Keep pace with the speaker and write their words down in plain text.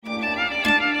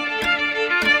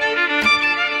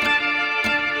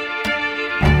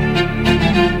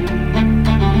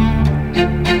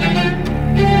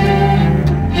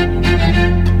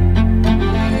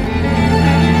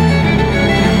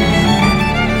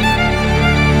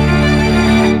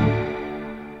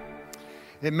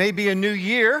It may be a new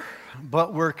year,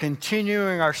 but we're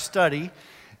continuing our study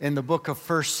in the book of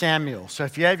 1 Samuel. So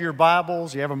if you have your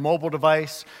Bibles, you have a mobile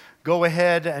device, go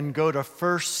ahead and go to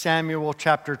 1 Samuel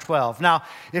chapter 12. Now,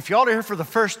 if y'all are here for the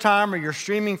first time or you're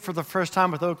streaming for the first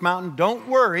time with Oak Mountain, don't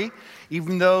worry.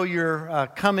 Even though you're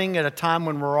coming at a time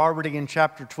when we're already in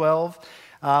chapter 12,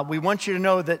 we want you to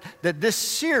know that this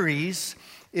series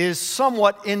is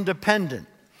somewhat independent.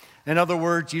 In other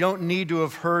words, you don't need to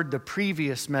have heard the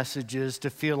previous messages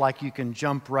to feel like you can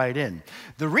jump right in.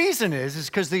 The reason is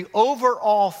because the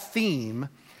overall theme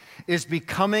is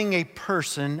becoming a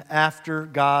person after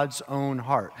God's own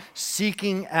heart,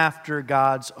 seeking after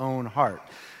God's own heart.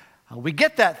 We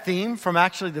get that theme from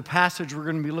actually the passage we're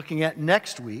going to be looking at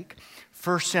next week,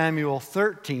 1 Samuel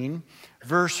 13,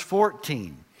 verse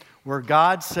 14, where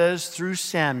God says through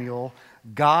Samuel,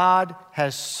 God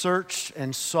has searched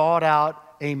and sought out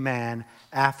a man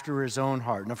after his own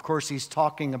heart. And of course, he's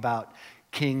talking about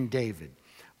King David.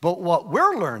 But what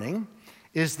we're learning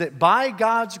is that by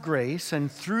God's grace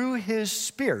and through his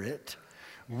Spirit,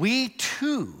 we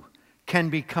too can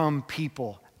become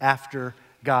people after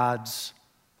God's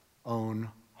own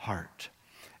heart.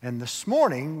 And this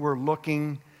morning, we're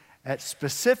looking at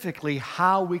specifically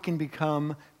how we can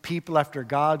become people after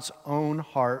God's own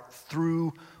heart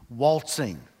through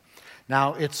waltzing.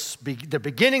 Now, it's the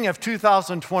beginning of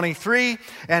 2023,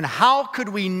 and how could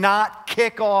we not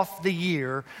kick off the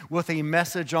year with a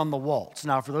message on the waltz?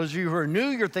 Now, for those of you who are new,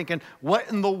 you're thinking, what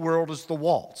in the world is the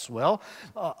waltz? Well,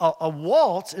 a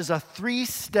waltz is a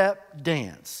three-step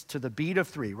dance to the beat of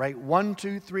three, right? 1,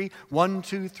 2, 3, 1,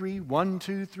 2, 3, 1,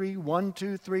 2, 3, 1,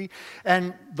 2, 3.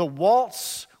 And the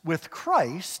waltz with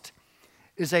Christ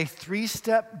is a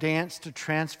three-step dance to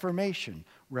transformation.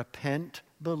 Repent,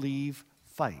 believe,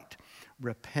 fight.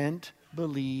 Repent,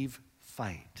 believe,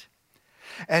 fight.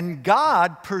 And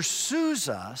God pursues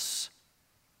us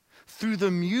through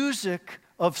the music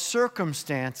of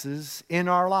circumstances in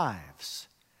our lives.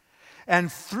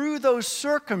 And through those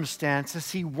circumstances,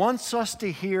 He wants us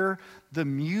to hear the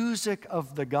music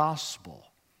of the gospel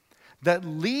that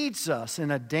leads us in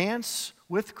a dance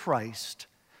with Christ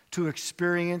to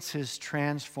experience His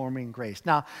transforming grace.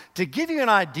 Now, to give you an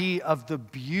idea of the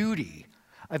beauty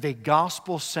of a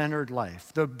gospel-centered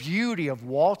life, the beauty of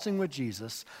waltzing with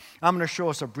Jesus, I'm going to show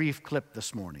us a brief clip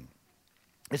this morning.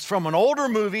 It's from an older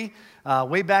movie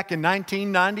way back in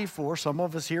 1994. Some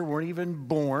of us here weren't even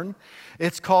born.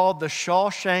 It's called The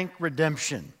Shawshank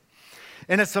Redemption.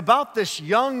 And it's about this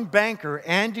young banker,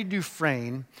 Andy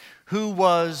Dufresne, who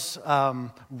was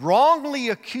wrongly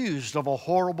accused of a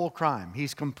horrible crime.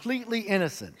 He's completely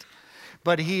innocent.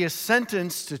 But he is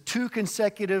sentenced to 2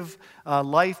 consecutive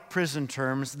life prison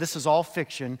terms. This is all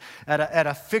fiction, at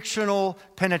a fictional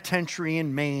penitentiary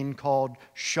in Maine called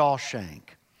Shawshank.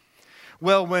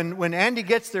 Well, when Andy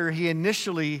gets there, he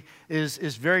initially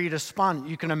is very despondent.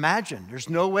 You can imagine. There's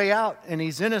no way out, and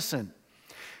he's innocent.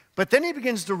 But then he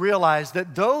begins to realize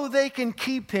that though they can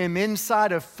keep him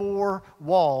inside of 4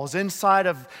 walls, inside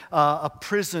of a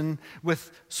prison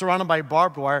surrounded by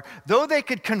barbed wire, though they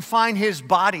could confine his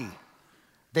body,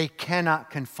 they cannot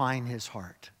confine his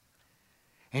heart.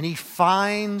 And he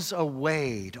finds a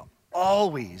way to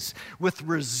always, with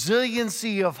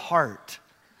resiliency of heart,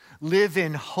 live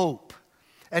in hope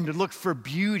and to look for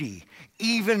beauty,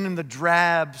 even in the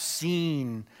drab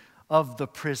scene of the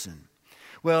prison.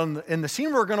 Well, in the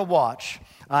scene we're going to watch,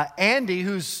 Andy,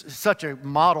 who's such a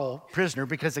model prisoner,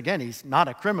 because again, he's not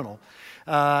a criminal,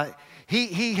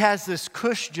 he has this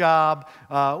cush job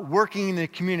working in the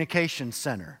communications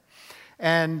center.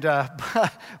 And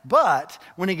but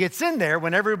when he gets in there,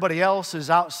 when everybody else is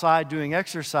outside doing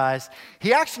exercise,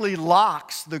 he actually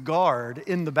locks the guard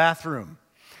in the bathroom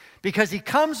because he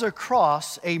comes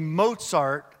across a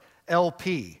Mozart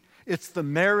LP. It's The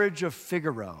Marriage of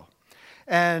Figaro.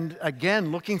 And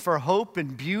again, looking for hope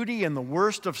and beauty in the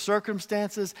worst of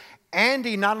circumstances,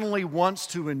 Andy not only wants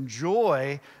to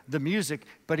enjoy the music,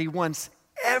 but he wants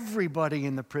everybody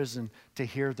in the prison to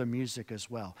hear the music as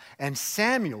well. And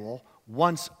Samuel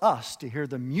wants us to hear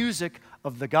the music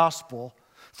of the gospel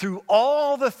through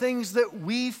all the things that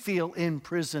we feel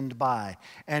imprisoned by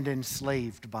and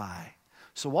enslaved by.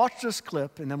 So watch this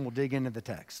clip, and then we'll dig into the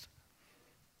text.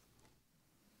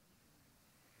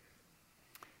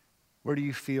 Where do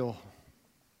you feel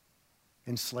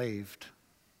enslaved,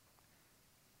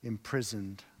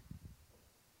 imprisoned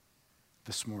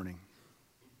this morning?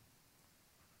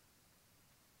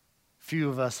 Few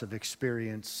of us have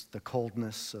experienced the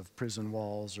coldness of prison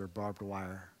walls or barbed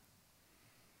wire.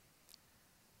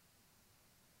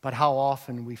 But how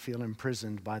often we feel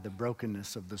imprisoned by the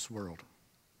brokenness of this world.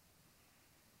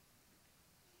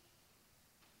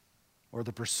 or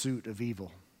the pursuit of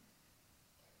evil,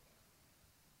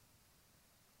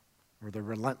 or the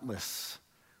relentless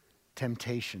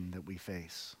temptation that we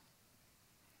face,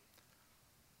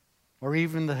 or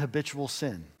even the habitual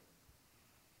sin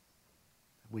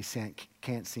we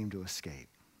can't seem to escape.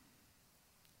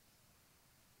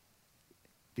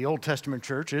 The Old Testament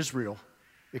church, Israel,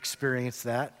 experienced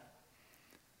that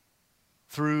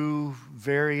through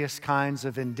various kinds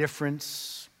of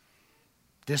indifference,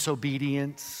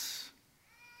 disobedience,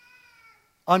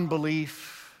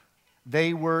 unbelief.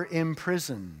 They were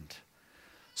imprisoned.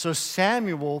 So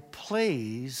Samuel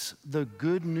plays the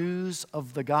good news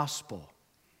of the gospel.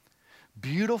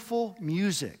 Beautiful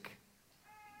music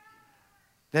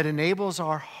that enables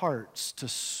our hearts to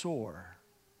soar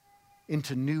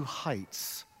into new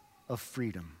heights of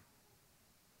freedom.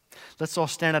 Let's all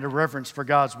stand out of reverence for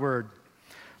God's word.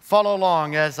 Follow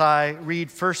along as I read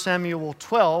 1 Samuel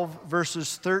 12,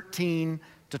 verses 13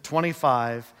 to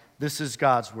 25. This is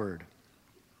God's word.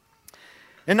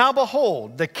 And now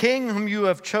behold, the king whom you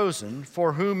have chosen,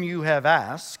 for whom you have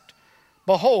asked,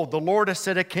 behold, the Lord has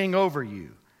set a king over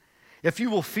you. If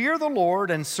you will fear the Lord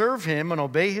and serve him and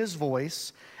obey his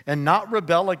voice, and not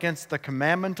rebel against the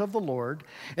commandment of the Lord,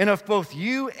 and if both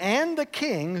you and the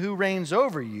king who reigns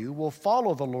over you will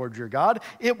follow the Lord your God,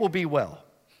 it will be well.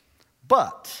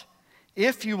 But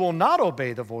if you will not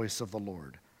obey the voice of the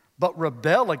Lord, but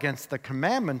rebel against the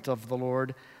commandment of the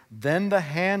Lord, then the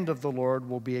hand of the Lord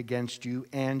will be against you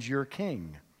and your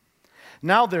king.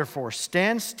 Now therefore,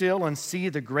 stand still and see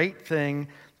the great thing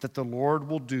that the Lord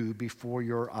will do before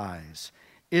your eyes.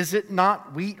 Is it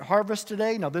not wheat harvest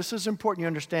today? Now this is important you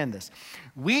understand this.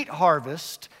 Wheat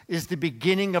harvest is the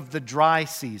beginning of the dry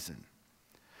season.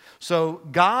 So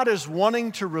God is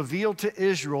wanting to reveal to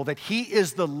Israel that he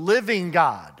is the living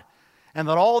God and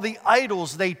that all the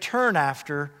idols they turn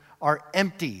after are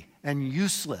empty and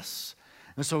useless.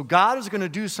 And so God is going to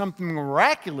do something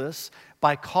miraculous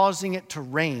by causing it to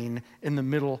rain in the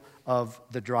middle of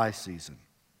the dry season.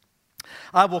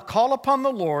 I will call upon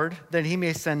the Lord that he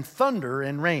may send thunder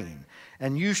and rain,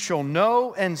 and you shall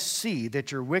know and see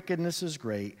that your wickedness is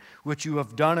great, which you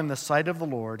have done in the sight of the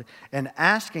Lord, and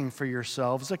asking for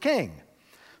yourselves a king.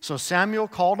 So Samuel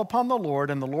called upon the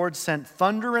Lord, and the Lord sent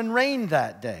thunder and rain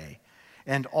that day,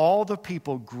 and all the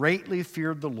people greatly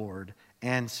feared the Lord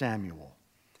and Samuel.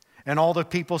 And all the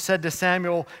people said to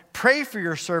Samuel, pray for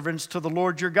your servants to the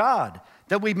Lord your God,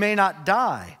 that we may not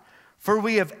die. For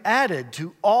we have added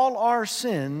to all our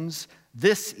sins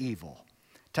this evil,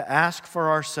 to ask for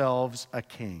ourselves a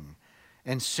king.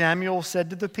 And Samuel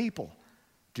said to the people,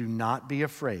 do not be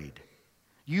afraid.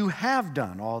 You have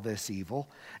done all this evil,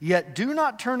 yet do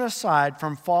not turn aside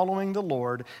from following the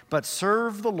Lord, but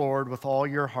serve the Lord with all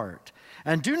your heart.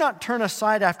 And do not turn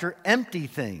aside after empty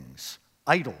things,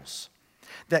 idols,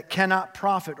 that cannot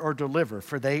profit or deliver,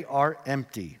 for they are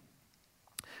empty.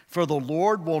 For the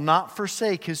Lord will not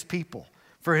forsake his people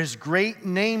for his great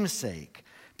name's sake,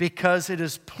 because it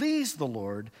has pleased the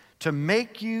Lord to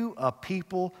make you a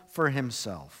people for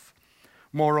himself.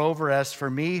 Moreover, as for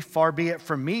me, far be it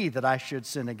from me that I should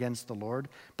sin against the Lord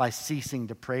by ceasing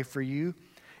to pray for you.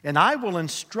 And I will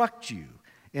instruct you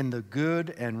in the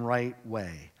good and right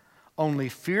way. Only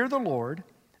fear the Lord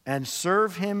and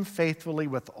serve him faithfully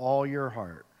with all your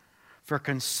heart. For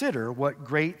consider what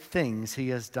great things he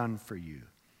has done for you.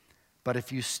 But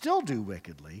if you still do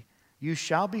wickedly, you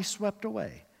shall be swept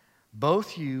away,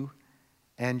 both you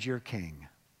and your king.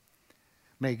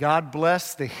 May God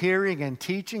bless the hearing and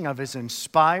teaching of his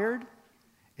inspired,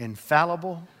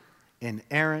 infallible,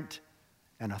 inerrant,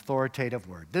 and authoritative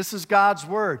word. This is God's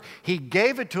word. He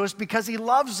gave it to us because he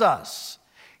loves us.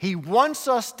 He wants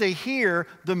us to hear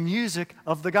the music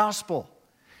of the gospel.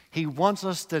 He wants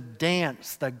us to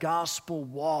dance the gospel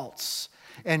waltz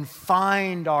and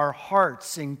find our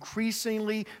hearts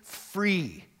increasingly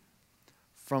free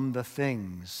from the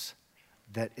things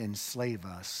that enslave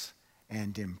us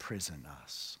and imprison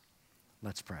us.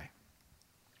 Let's pray.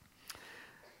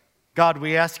 God,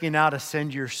 we ask you now to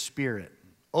send your Spirit.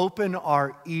 Open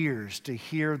our ears to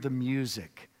hear the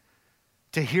music,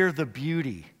 to hear the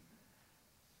beauty,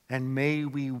 and may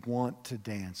we want to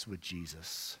dance with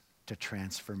Jesus to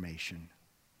transformation.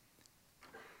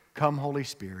 Come, Holy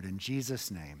Spirit, in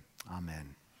Jesus' name,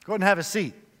 amen. Go ahead and have a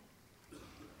seat.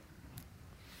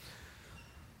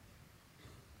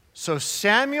 So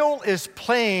Samuel is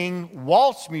playing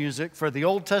waltz music for the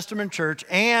Old Testament church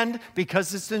and,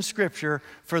 because it's in Scripture,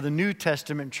 for the New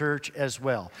Testament church as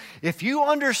well. If you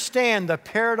understand the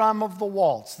paradigm of the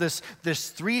waltz, this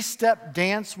three-step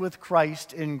dance with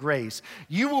Christ in grace,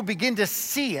 you will begin to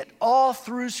see it all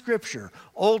through Scripture,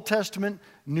 Old Testament,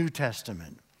 New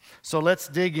Testament. So let's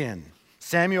dig in.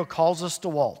 Samuel calls us to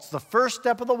waltz. The first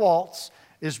step of the waltz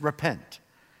is repent.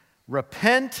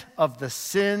 Repent of the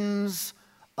sins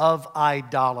of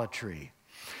idolatry.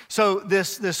 So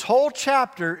this whole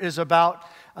chapter is about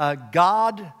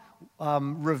God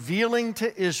revealing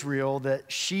to Israel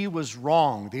that she was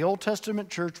wrong. The Old Testament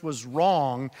church was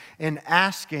wrong in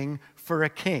asking for a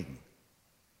king.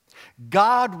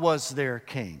 God was their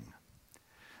king.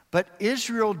 But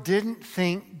Israel didn't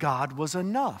think God was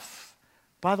enough.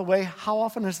 By the way, how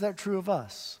often is that true of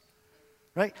us?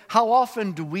 Right? How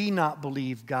often do we not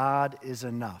believe God is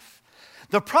enough?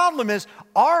 The problem is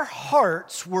our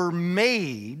hearts were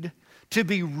made to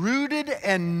be rooted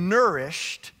and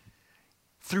nourished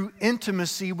through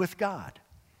intimacy with God.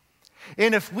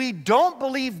 And if we don't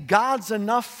believe God's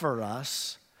enough for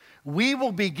us, we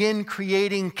will begin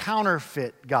creating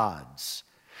counterfeit gods.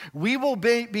 We will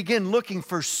begin looking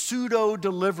for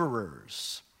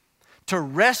pseudo-deliverers to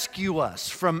rescue us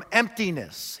from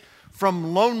emptiness,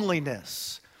 from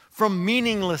loneliness, from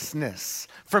meaninglessness,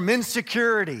 from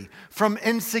insecurity, from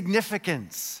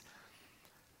insignificance.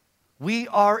 We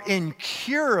are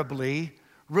incurably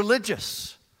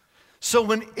religious. So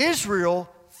when Israel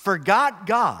forgot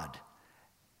God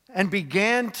and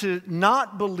began to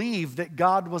not believe that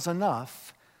God was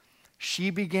enough, she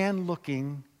began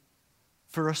looking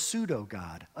for a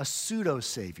pseudo-God, a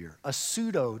pseudo-savior, a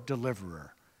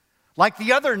pseudo-deliverer, like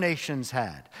the other nations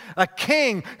had. A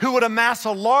king who would amass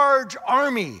a large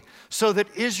army so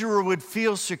that Israel would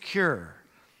feel secure,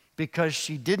 because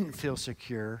she didn't feel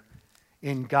secure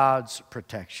in God's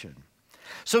protection.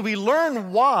 So we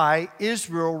learn why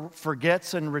Israel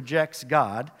forgets and rejects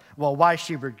God. Well, why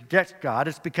she rejects God.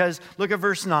 It's because, look at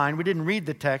verse 9. We didn't read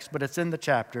the text, but it's in the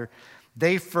chapter.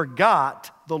 They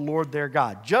forgot the Lord their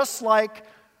God, just like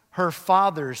her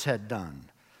fathers had done.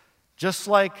 Just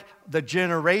like the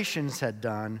generations had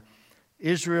done,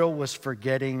 Israel was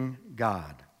forgetting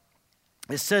God.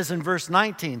 It says in verse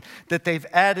 19 that they've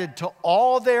added to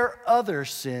all their other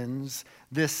sins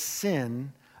this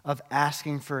sin of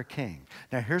asking for a king.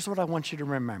 Now, here's what I want you to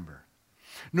remember.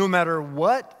 No matter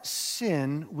what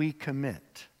sin we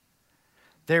commit,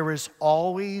 there is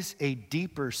always a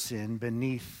deeper sin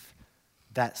beneath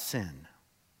that sin.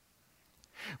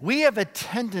 We have a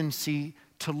tendency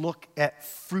to look at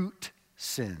fruit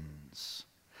sins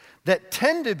that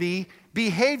tend to be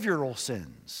behavioral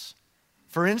sins.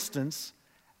 For instance,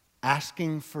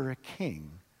 asking for a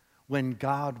king when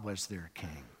God was their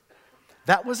king.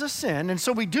 That was a sin, and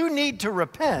so we do need to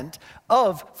repent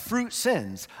of fruit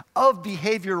sins, of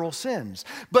behavioral sins.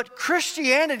 But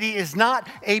Christianity is not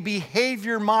a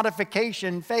behavior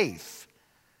modification faith.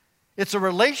 It's a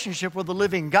relationship with the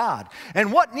living God.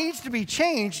 And what needs to be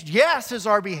changed, yes, is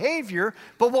our behavior,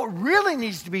 but what really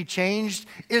needs to be changed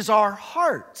is our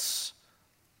hearts.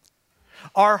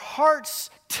 Our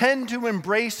hearts tend to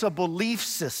embrace a belief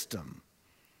system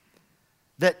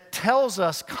that tells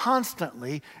us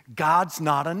constantly God's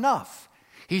not enough.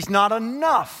 He's not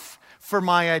enough for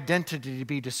my identity to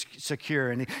be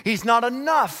secure. And He's not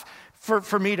enough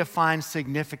for me to find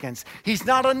significance. He's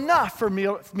not enough for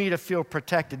me to feel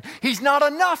protected. He's not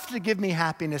enough to give me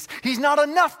happiness. He's not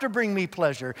enough to bring me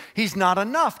pleasure. He's not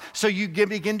enough. So you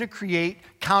begin to create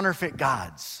counterfeit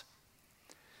gods.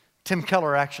 Tim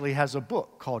Keller actually has a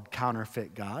book called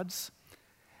Counterfeit Gods.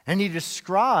 And he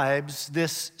describes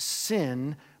this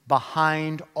sin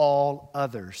behind all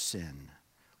other sin,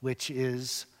 which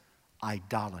is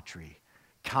idolatry,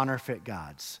 counterfeit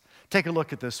gods. Take a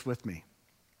look at this with me.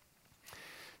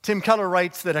 Tim Keller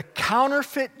writes that a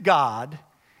counterfeit god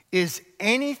is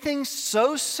anything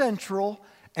so central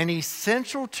and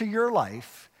essential to your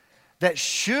life that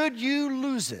should you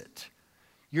lose it,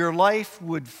 your life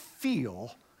would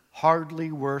feel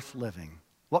hardly worth living.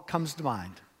 What comes to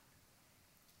mind?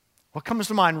 What comes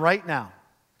to mind right now?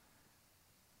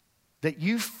 That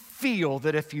you feel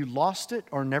that if you lost it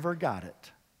or never got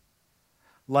it,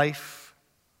 life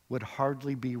would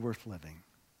hardly be worth living.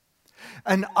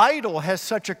 An idol has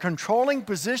such a controlling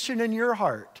position in your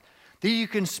heart that you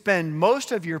can spend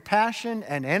most of your passion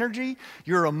and energy,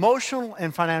 your emotional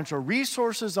and financial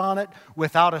resources on it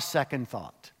without a second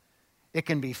thought. It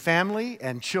can be family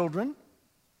and children.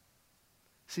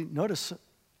 See, notice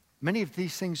many of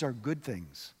these things are good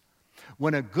things.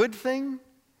 When a good thing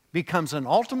becomes an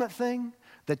ultimate thing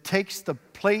that takes the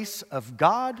place of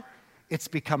God, it's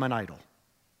become an idol.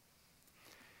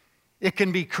 It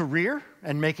can be career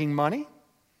and making money.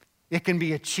 It can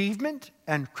be achievement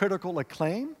and critical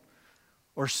acclaim,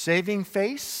 or saving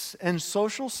face and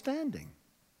social standing.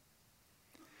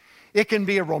 It can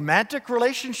be a romantic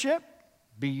relationship,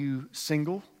 be you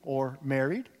single or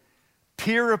married,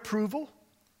 peer approval,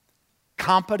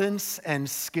 competence and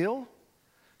skill,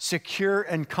 secure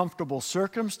and comfortable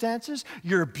circumstances,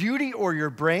 your beauty or your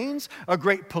brains, a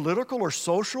great political or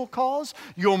social cause,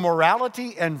 your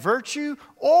morality and virtue,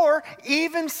 or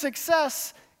even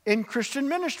success in Christian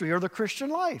ministry or the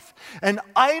Christian life. An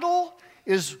idol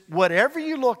is whatever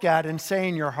you look at and say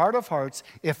in your heart of hearts,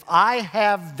 if I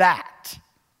have that,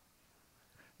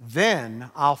 then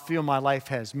I'll feel my life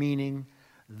has meaning,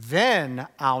 then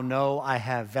I'll know I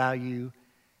have value,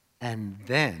 and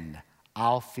then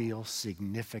I'll feel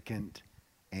significant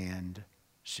and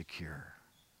secure.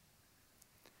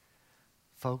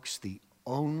 Folks, the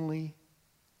only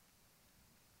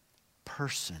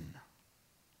person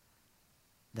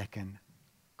that can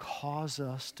cause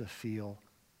us to feel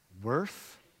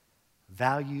worth,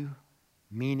 value,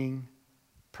 meaning,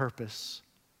 purpose,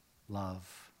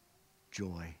 love,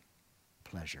 joy,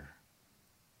 pleasure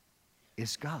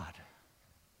is God.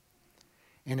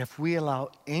 And if we allow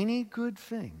any good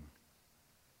thing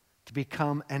to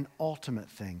become an ultimate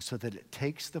thing so that it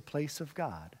takes the place of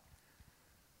God,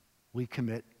 we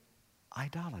commit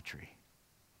idolatry.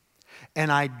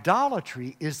 And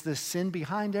idolatry is the sin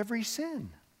behind every sin.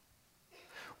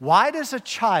 Why does a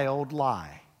child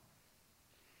lie?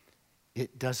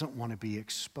 It doesn't want to be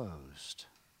exposed.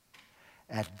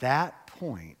 At that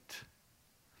point,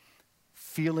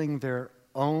 feeling their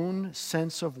own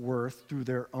sense of worth through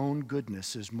their own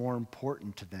goodness is more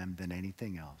important to them than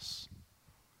anything else.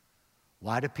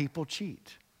 Why do people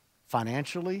cheat?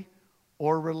 Financially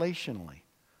or relationally?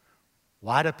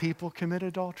 Why do people commit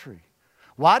adultery?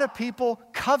 Why do people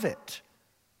covet?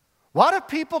 Why do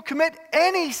people commit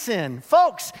any sin?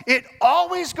 Folks, it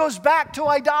always goes back to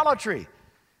idolatry.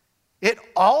 It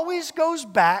always goes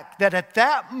back that at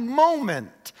that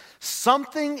moment,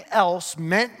 something else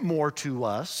meant more to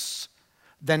us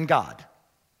than God.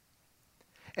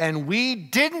 And we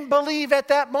didn't believe at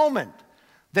that moment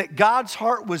that God's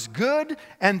heart was good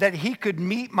and that He could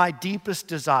meet my deepest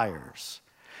desires.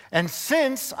 And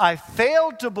since I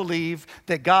failed to believe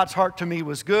that God's heart to me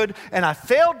was good, and I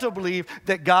failed to believe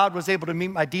that God was able to meet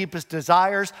my deepest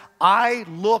desires, I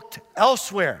looked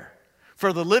elsewhere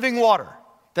for the living water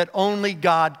that only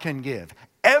God can give.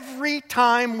 Every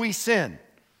time we sin,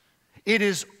 it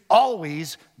is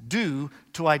always due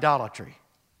to idolatry.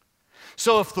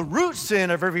 So if the root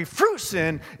sin of every fruit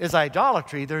sin is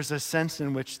idolatry, there's a sense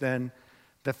in which then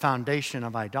the foundation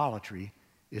of idolatry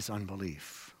is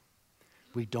unbelief.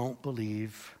 We don't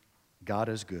believe God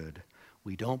is good.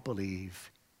 We don't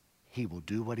believe He will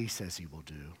do what He says He will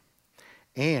do.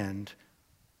 And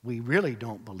we really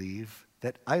don't believe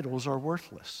that idols are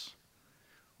worthless.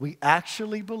 We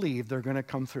actually believe they're going to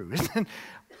come through.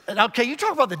 Okay, you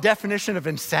talk about the definition of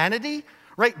insanity,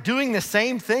 right? Doing the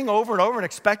same thing over and over and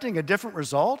expecting a different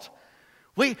result.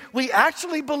 We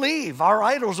actually believe our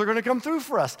idols are going to come through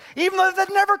for us, even though they've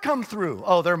never come through.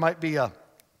 Oh, there might be a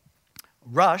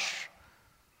rush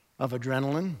of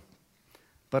adrenaline,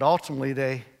 but ultimately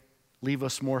they leave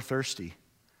us more thirsty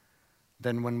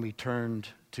than when we turned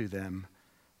to them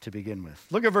to begin with.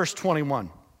 Look at verse 21.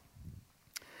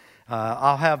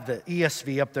 I'll have the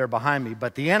ESV up there behind me,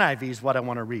 but the NIV is what I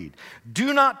want to read.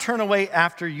 Do not turn away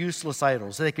after useless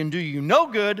idols. They can do you no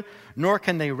good, nor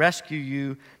can they rescue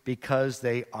you because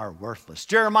they are worthless.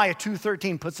 Jeremiah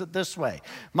 2:13 puts it this way.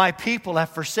 My people have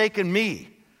forsaken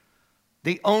me,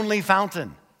 the only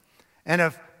fountain, and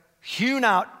have hewn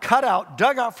out, cut out,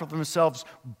 dug out for themselves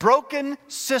broken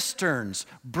cisterns,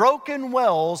 broken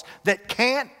wells that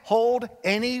can't hold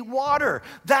any water.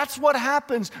 That's what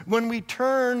happens when we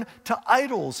turn to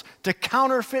idols, to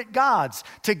counterfeit gods,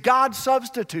 to God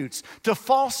substitutes, to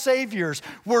false saviors.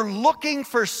 We're looking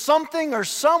for something or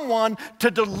someone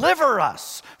to deliver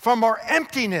us from our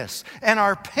emptiness and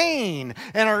our pain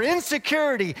and our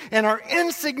insecurity and our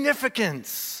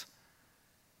insignificance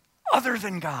other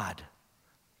than God.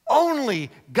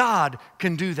 Only God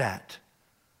can do that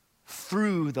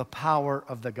through the power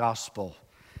of the gospel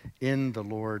in the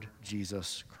Lord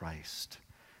Jesus Christ.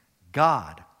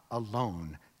 God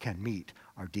alone can meet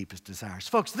our deepest desires.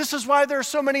 Folks, this is why there are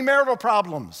so many marital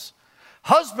problems.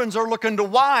 Husbands are looking to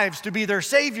wives to be their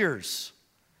saviors,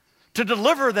 to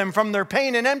deliver them from their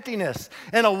pain and emptiness,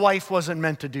 and a wife wasn't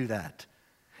meant to do that.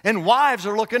 And wives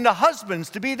are looking to husbands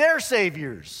to be their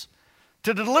saviors,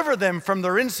 to deliver them from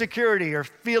their insecurity or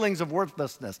feelings of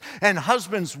worthlessness. And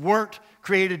husbands weren't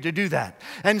created to do that.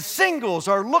 And singles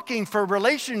are looking for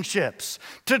relationships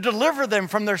to deliver them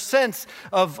from their sense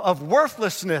of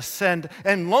worthlessness and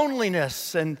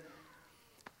loneliness. And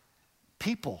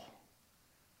people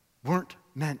weren't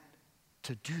meant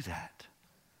to do that.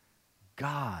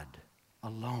 God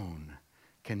alone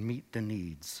can meet the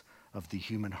needs of the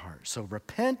human heart. So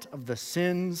repent of the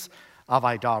sins of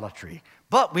idolatry.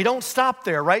 But we don't stop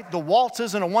there, right? The waltz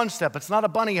isn't a one-step. It's not a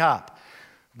bunny hop.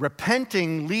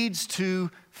 Repenting leads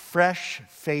to fresh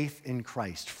faith in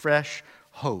Christ, fresh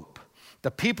hope.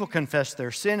 The people confess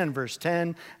their sin in verse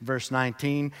 10, verse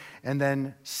 19, and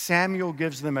then Samuel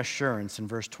gives them assurance in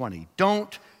verse 20.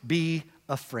 Don't be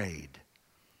afraid.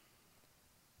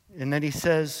 And then he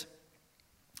says,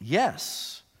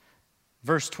 yes,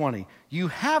 verse 20, you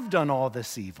have done all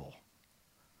this evil,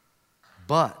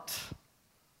 but,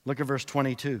 look at verse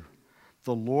 22,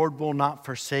 the Lord will not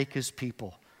forsake his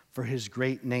people for his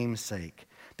great name's sake,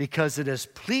 because it has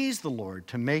pleased the Lord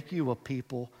to make you a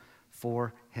people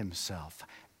for himself.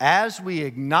 As we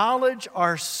acknowledge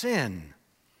our sin,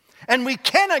 and we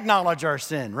can acknowledge our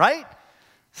sin, right?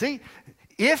 See,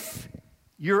 if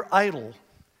your idol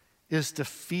is to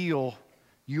feel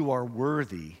you are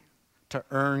worthy to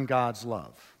earn God's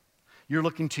love, you're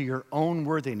looking to your own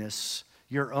worthiness,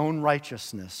 your own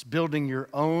righteousness, building your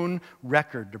own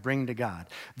record to bring to God,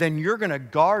 then you're going to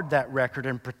guard that record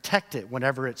and protect it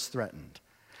whenever it's threatened.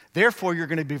 Therefore, you're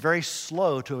going to be very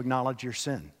slow to acknowledge your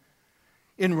sin.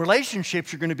 In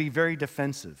relationships, you're going to be very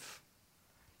defensive.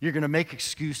 You're going to make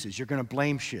excuses. You're going to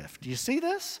blame shift. Do you see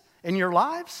this in your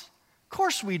lives? Of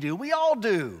course we do. We all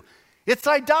do. It's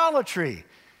idolatry.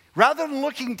 Rather than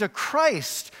looking to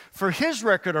Christ for his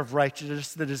record of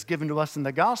righteousness that is given to us in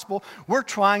the gospel, we're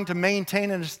trying to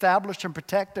maintain and establish and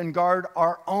protect and guard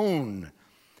our own.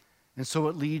 And so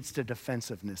it leads to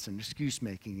defensiveness and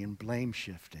excuse-making and blame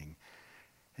shifting.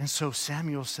 And so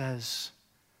Samuel says,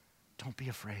 don't be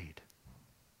afraid.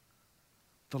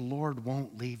 The Lord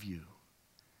won't leave you.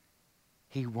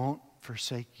 He won't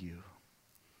forsake you.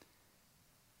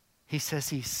 He says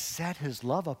he set his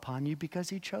love upon you because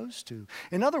he chose to.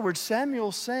 In other words,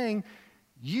 Samuel's saying,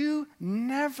 you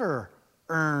never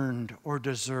earned or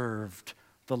deserved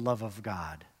the love of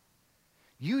God.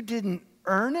 You didn't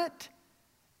earn it,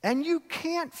 and you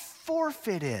can't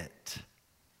forfeit it.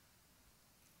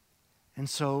 And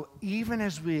so even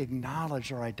as we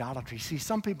acknowledge our idolatry, see,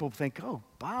 some people think, oh,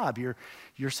 Bob,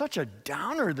 you're such a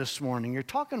downer this morning. You're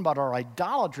talking about our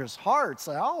idolatrous hearts.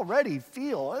 I already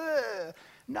feel,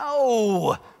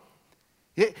 no.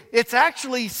 It's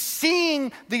actually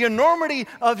seeing the enormity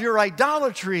of your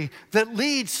idolatry that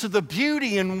leads to the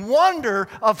beauty and wonder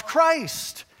of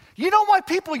Christ. You know why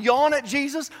people yawn at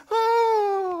Jesus?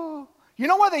 Oh, you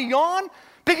know why they yawn?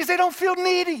 Because they don't feel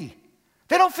needy.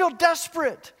 They don't feel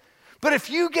desperate. But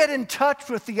if you get in touch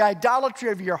with the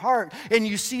idolatry of your heart and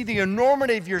you see the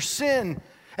enormity of your sin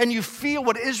and you feel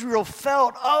what Israel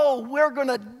felt, oh, we're going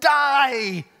to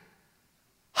die.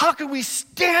 How can we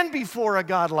stand before a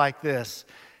God like this?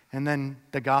 And then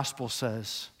the gospel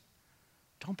says,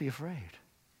 don't be afraid.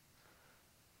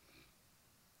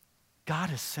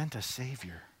 God has sent a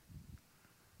Savior.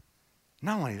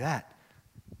 Not only that,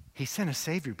 he sent a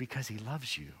Savior because he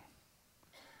loves you.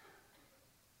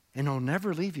 And he'll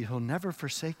never leave you. He'll never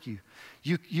forsake you.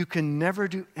 You can never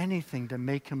do anything to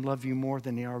make him love you more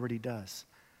than he already does.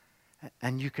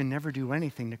 And you can never do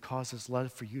anything to cause his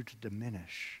love for you to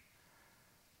diminish.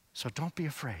 So don't be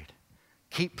afraid.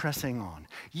 Keep pressing on.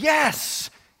 Yes,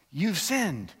 you've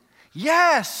sinned.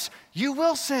 Yes, you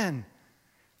will sin.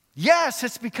 Yes,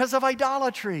 it's because of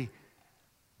idolatry.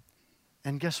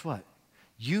 And guess what?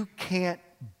 You can't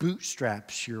bootstrap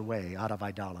your way out of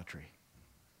idolatry.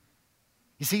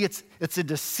 You see, it's a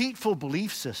deceitful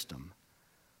belief system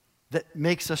that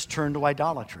makes us turn to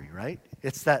idolatry, right?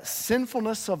 It's that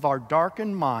sinfulness of our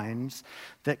darkened minds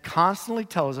that constantly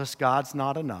tells us God's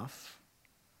not enough,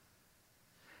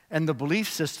 and the belief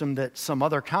system that some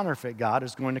other counterfeit God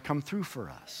is going to come through for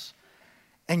us.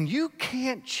 And you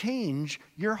can't change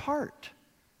your heart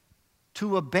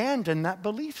to abandon that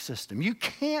belief system. You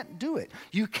can't do it.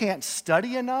 You can't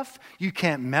study enough. You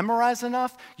can't memorize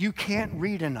enough. You can't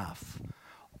read enough.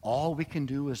 All we can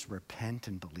do is repent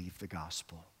and believe the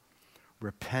gospel.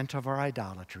 Repent of our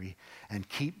idolatry and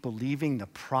keep believing the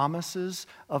promises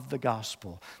of the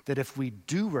gospel. That if we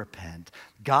do repent,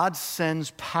 God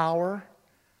sends power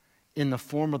in the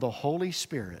form of the Holy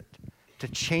Spirit to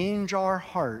change our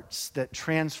hearts that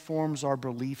transforms our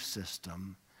belief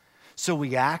system. So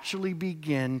we actually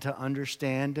begin to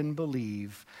understand and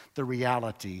believe the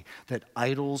reality that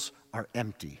idols are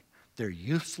empty. They're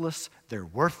useless, they're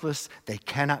worthless, they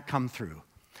cannot come through.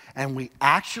 And we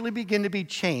actually begin to be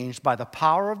changed by the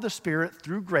power of the Spirit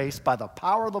through grace, by the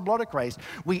power of the blood of Christ.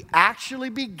 We actually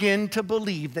begin to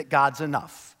believe that God's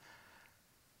enough.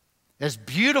 As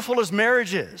beautiful as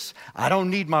marriage is, I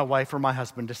don't need my wife or my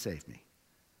husband to save me.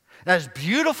 As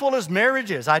beautiful as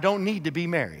marriage is, I don't need to be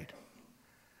married.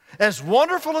 As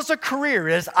wonderful as a career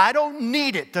is, I don't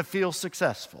need it to feel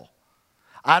successful.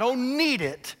 I don't need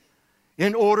it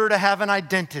in order to have an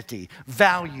identity,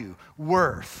 value,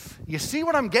 worth. You see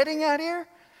what I'm getting at here?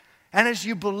 And as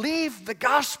you believe the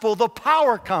gospel, the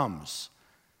power comes.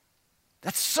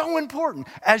 That's so important.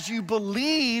 As you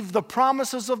believe the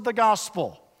promises of the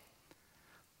gospel,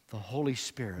 the Holy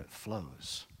Spirit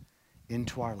flows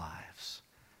into our lives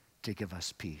to give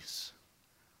us peace,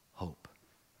 hope,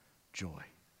 joy,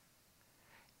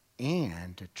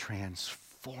 and to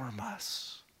transform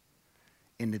us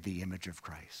into the image of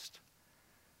Christ.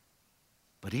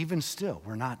 But even still,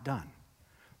 we're not done.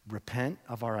 Repent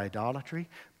of our idolatry,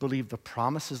 believe the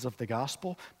promises of the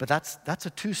gospel, but that's a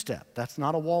two-step. That's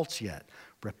not a waltz yet.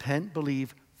 Repent,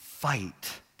 believe,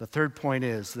 fight. The third point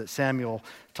is that Samuel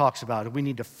talks about, we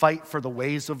need to fight for the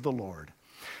ways of the Lord.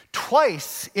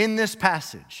 Twice in this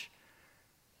passage,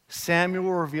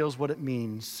 Samuel reveals what it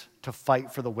means to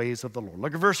fight for the ways of the Lord.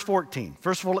 Look at verse 14.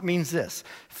 First of all, it means this: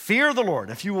 fear the Lord.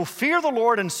 If you will fear the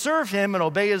Lord and serve him and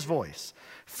obey his voice.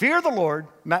 Fear the Lord,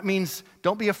 that means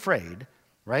don't be afraid,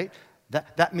 right?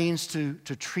 That means to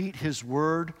treat his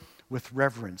word with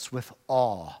reverence, with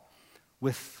awe,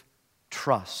 with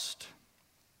trust.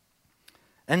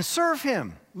 And serve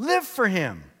him, live for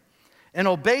him, and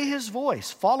obey his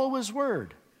voice, follow his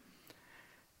word.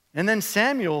 And then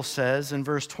Samuel says in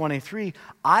verse 23,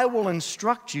 I will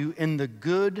instruct you in the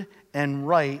good and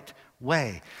right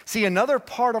way. See, another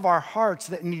part of our hearts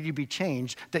that need to be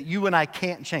changed that you and I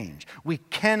can't change. We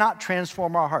cannot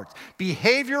transform our hearts.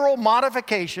 Behavioral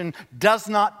modification does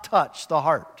not touch the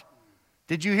heart.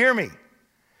 Did you hear me?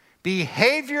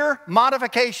 Behavior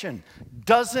modification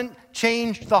doesn't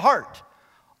change the heart.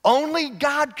 Only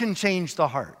God can change the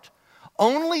heart.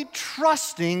 Only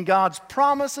trusting God's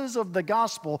promises of the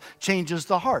gospel changes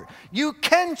the heart. You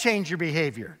can change your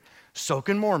behavior. So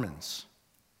can Mormons.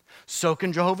 So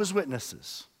can Jehovah's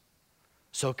Witnesses.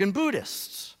 So can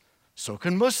Buddhists. So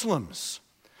can Muslims.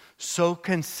 So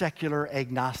can secular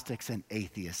agnostics and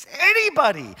atheists.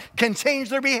 Anybody can change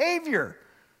their behavior,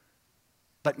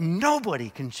 but nobody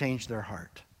can change their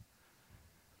heart.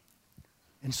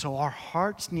 And so our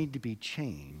hearts need to be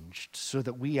changed so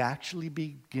that we actually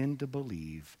begin to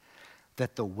believe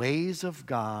that the ways of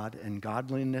God and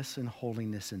godliness and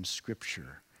holiness in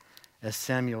Scripture, as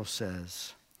Samuel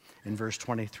says in verse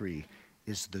 23,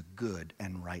 is the good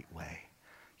and right way.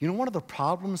 You know, one of the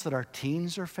problems that our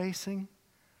teens are facing,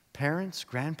 parents,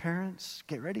 grandparents,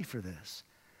 get ready for this.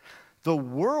 The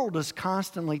world is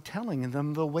constantly telling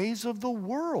them the ways of the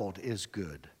world is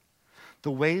good.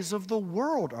 The ways of the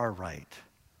world are right.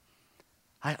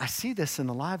 I see this in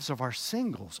the lives of our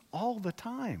singles all the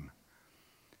time.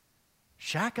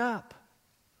 Shack up.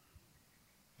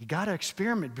 You got to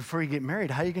experiment before you get married.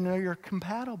 How are you going to know you're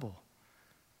compatible?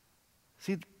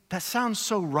 See, that sounds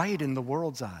so right in the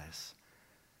world's eyes.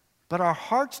 But our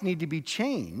hearts need to be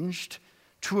changed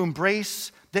to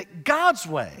embrace that God's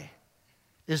way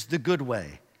is the good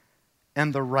way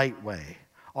and the right way.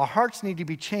 Our hearts need to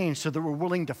be changed so that we're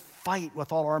willing to fight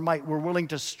with all our might. We're willing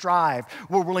to strive.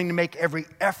 We're willing to make every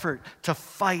effort to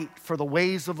fight for the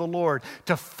ways of the Lord,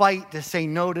 to fight to say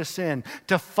no to sin,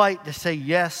 to fight to say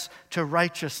yes to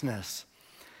righteousness.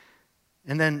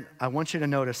 And then I want you to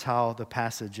notice how the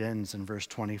passage ends in verse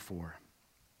 24.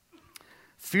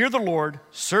 Fear the Lord,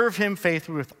 serve him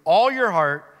faithfully with all your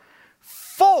heart,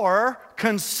 for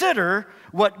consider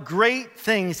what great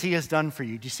things he has done for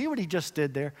you. Do you see what he just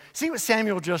did there? See what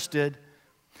Samuel just did?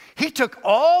 He took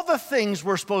all the things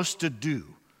we're supposed to do.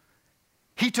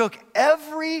 He took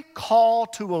every call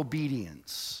to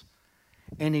obedience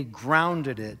and he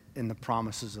grounded it in the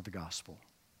promises of the gospel.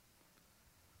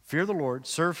 Fear the Lord,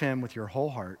 serve him with your whole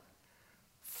heart,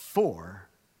 for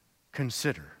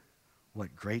consider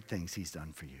what great things he's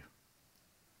done for you.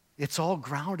 It's all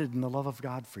grounded in the love of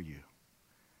God for you.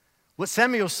 What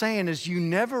Samuel's saying is you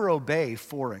never obey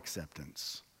for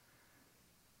acceptance.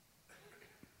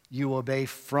 You obey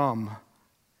from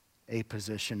a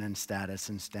position and status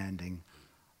and standing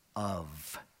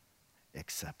of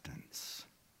acceptance.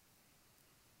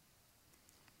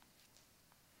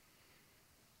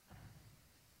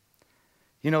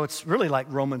 You know, it's really like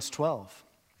Romans 12.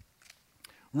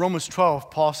 Romans 12,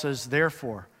 Paul says,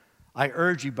 therefore, I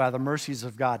urge you by the mercies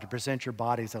of God to present your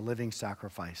bodies a living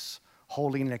sacrifice,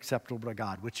 holy and acceptable to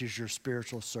God, which is your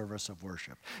spiritual service of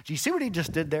worship. Do you see what he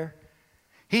just did there?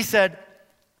 He said,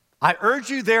 I urge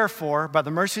you therefore, by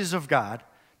the mercies of God,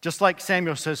 just like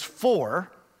Samuel says,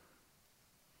 for.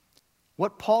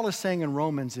 What Paul is saying in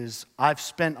Romans is, I've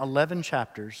spent 11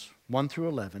 chapters, 1 through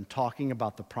 11, talking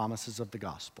about the promises of the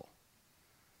gospel.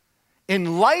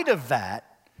 In light of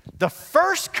that, The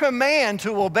first command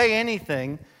to obey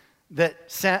anything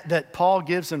that Paul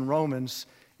gives in Romans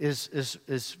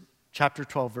is chapter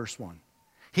 12, verse 1.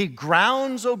 He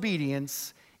grounds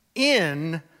obedience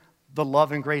in the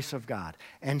love and grace of God.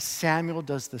 And Samuel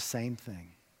does the same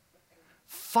thing.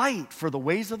 Fight for the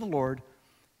ways of the Lord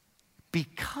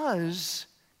because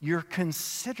you're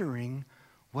considering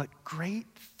what great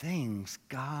things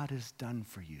God has done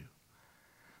for you.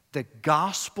 The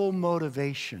gospel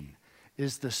motivation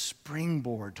is the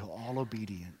springboard to all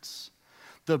obedience.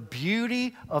 The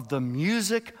beauty of the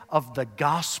music of the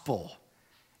gospel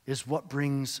is what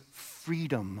brings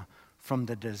freedom from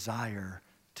the desire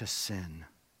to sin.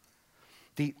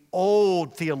 The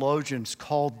old theologians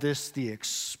called this the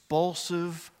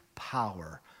expulsive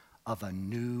power of a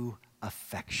new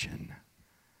affection.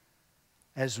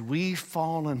 As we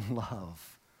fall in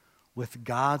love with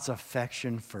God's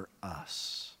affection for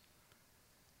us,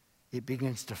 it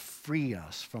begins to free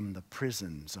us from the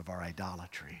prisons of our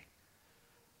idolatry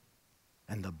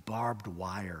and the barbed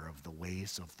wire of the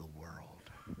ways of the world.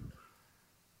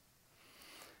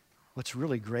 What's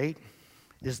really great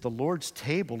is the Lord's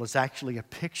table is actually a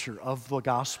picture of the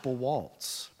gospel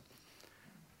waltz.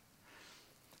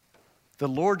 The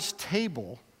Lord's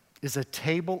table is a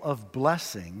table of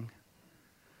blessing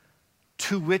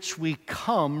to which we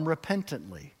come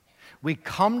repentantly. We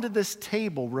come to this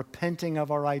table repenting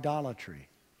of our idolatry.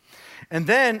 And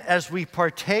then as we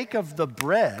partake of the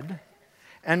bread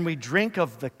and we drink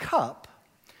of the cup,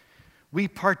 we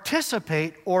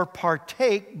participate or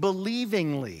partake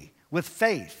believingly with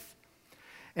faith.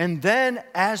 And then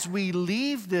as we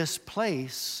leave this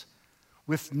place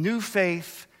with new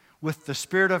faith, with the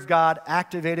Spirit of God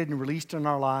activated and released in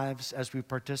our lives as we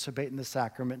participate in the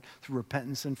sacrament through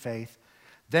repentance and faith,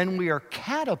 then we are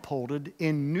catapulted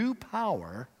in new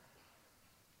power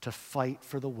to fight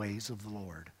for the ways of the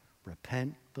Lord.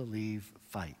 Repent, believe,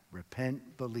 fight.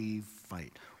 Repent, believe,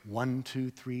 fight. 1, 2,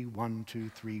 3, 1, 2,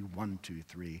 3, 1, 2,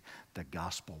 3, the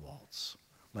gospel waltz.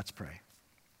 Let's pray.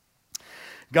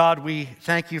 God, we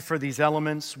thank you for these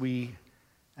elements. We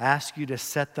ask you to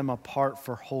set them apart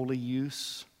for holy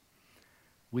use.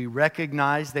 We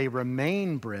recognize they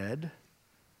remain bread.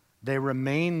 They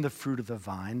remain the fruit of the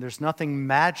vine. There's nothing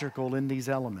magical in these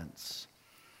elements.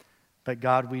 But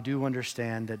God, we do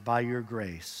understand that by your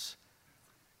grace,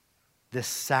 this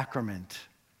sacrament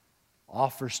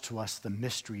offers to us the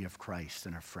mystery of Christ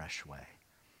in a fresh way.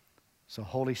 So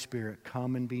Holy Spirit,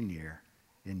 come and be near.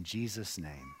 In Jesus'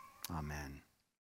 name, amen.